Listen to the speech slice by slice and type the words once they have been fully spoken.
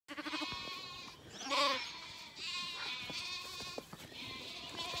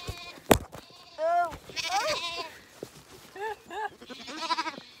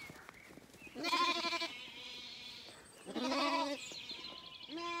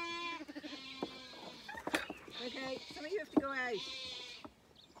you have to go out.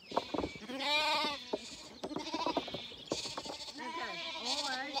 Okay, all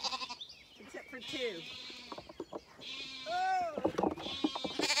out, except for two. Oh!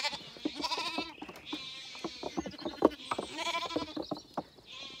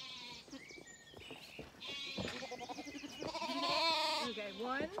 Okay,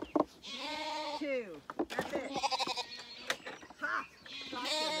 1, 2. That's it. Ha! Gotcha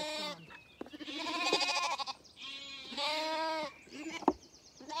this time.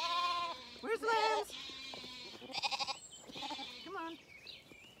 Where's Lance? Come on.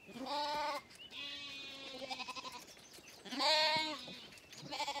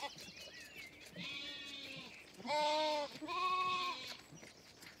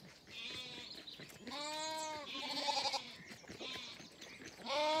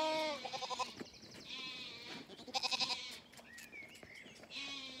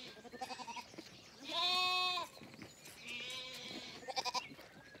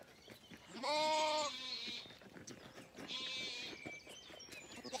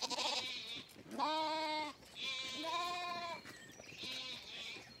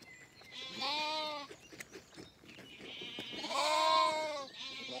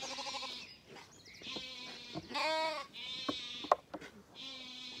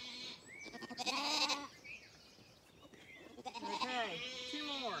 Okay, 2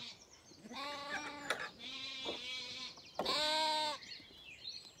 more. 1,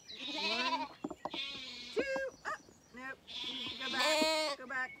 2. Oh, nope. Go back. Go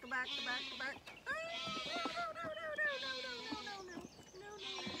back. Go back. Go back. Go back. Oh, no, no, no, no, no, no, no, no,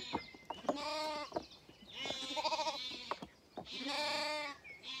 no.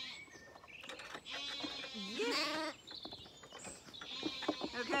 Yeah.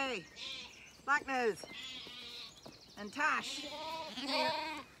 Okay. Black nose. And Tash. Come here.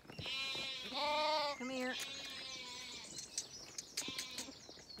 Come here.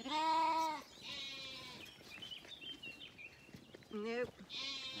 Nope.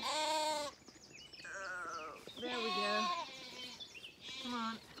 Oh, there we go. Come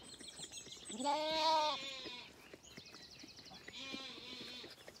on.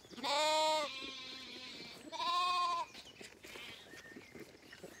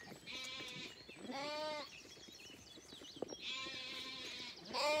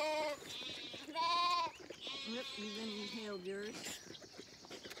 Yep, you've inhaled yours.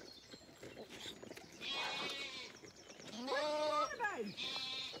 Where's the water bag?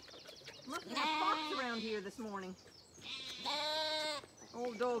 Must have a fox around here this morning.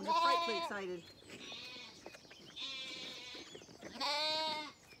 Old dogs are frightfully excited.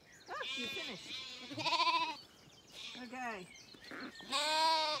 Oh, you finished. Okay.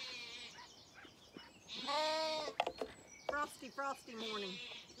 Frosty, frosty morning.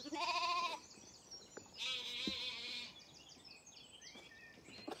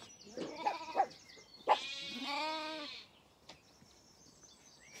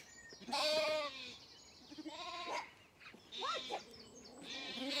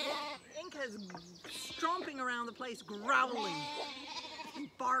 Inca's stomping around the place, growling and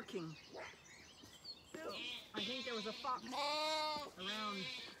barking. So, I think there was a fox around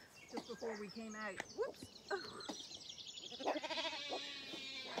just before we came out. Whoops!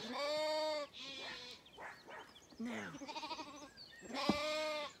 Oh. Now.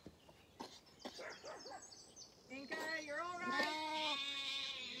 Inca, you're all right?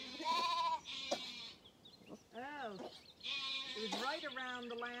 Oh, it was right around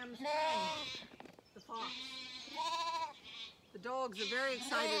the lamb's pen, the fox. The dogs are very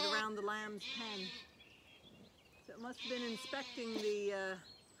excited around the lamb's pen. So it must have been inspecting the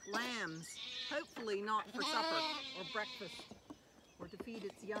lambs, hopefully not for supper or breakfast or to feed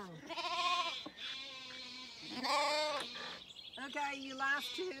its young. Okay, you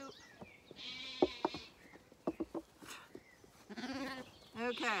last two.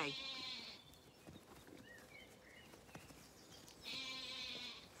 Okay.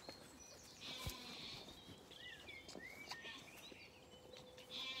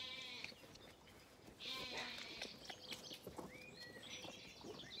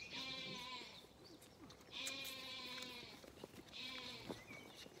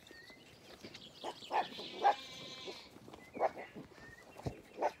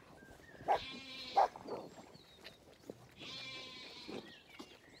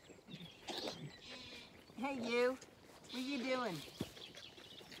 Hey you, what are you doing?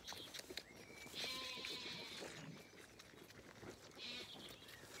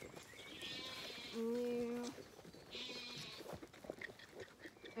 You.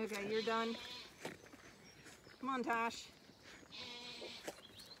 Okay, you're done. Come on, Tash.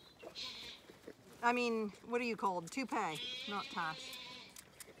 I mean, what are you called? Toupee, not tash.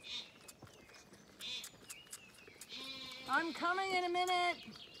 I'm coming in a minute.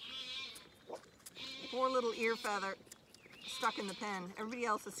 Poor little ear feather stuck in the pen. Everybody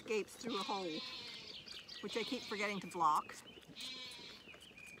else escapes through a hole, which I keep forgetting to block.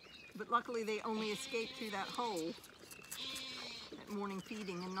 But luckily they only escape through that hole at morning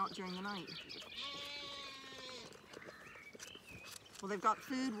feeding and not during the night. Well, they've got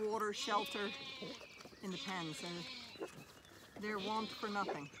food, water, shelter in the pen, so they're want for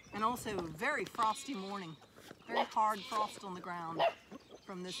nothing. And also very frosty morning. Very hard frost on the ground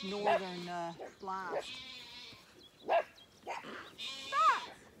from this northern blast. Stop!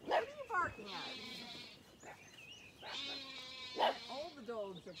 What are you barking at? All the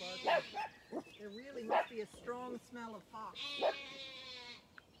dogs are barking. There really must be a strong smell of fox.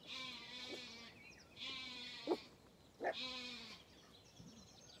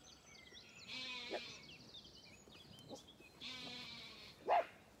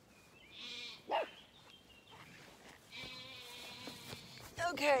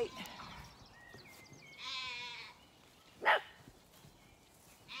 Okay.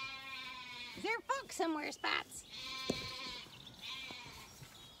 Is there a fox somewhere, Spots?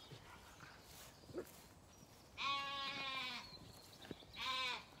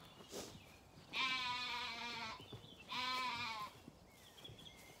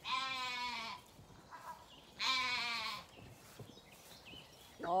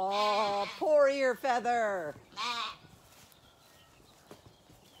 Oh, poor ear feather.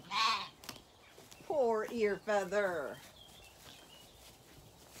 Poor ear feather.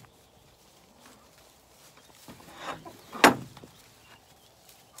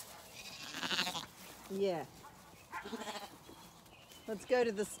 Yeah. Let's go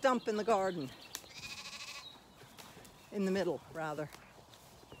to the stump in the garden. In the middle, rather.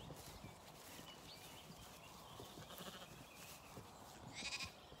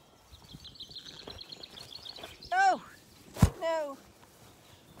 Oh, no.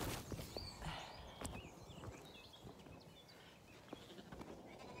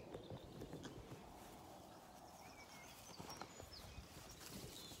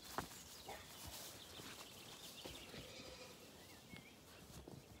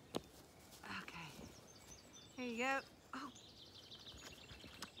 There you go. Oh.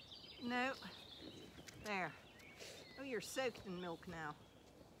 No. There. Oh, you're soaked in milk now.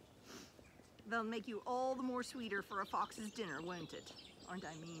 They'll make you all the more sweeter for a fox's dinner, won't it? Aren't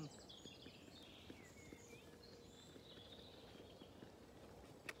I mean?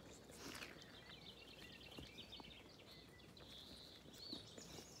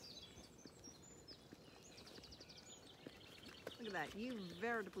 Look at that. You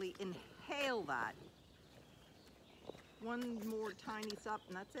veritably inhale that. One more tiny sup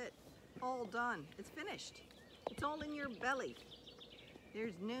and that's it. All done. It's finished. It's all in your belly.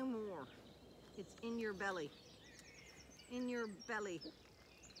 There's no more. It's in your belly. In your belly.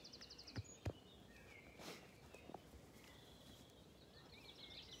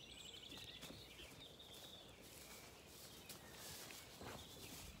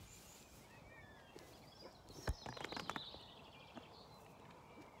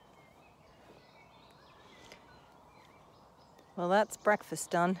 Well, that's breakfast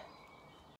done.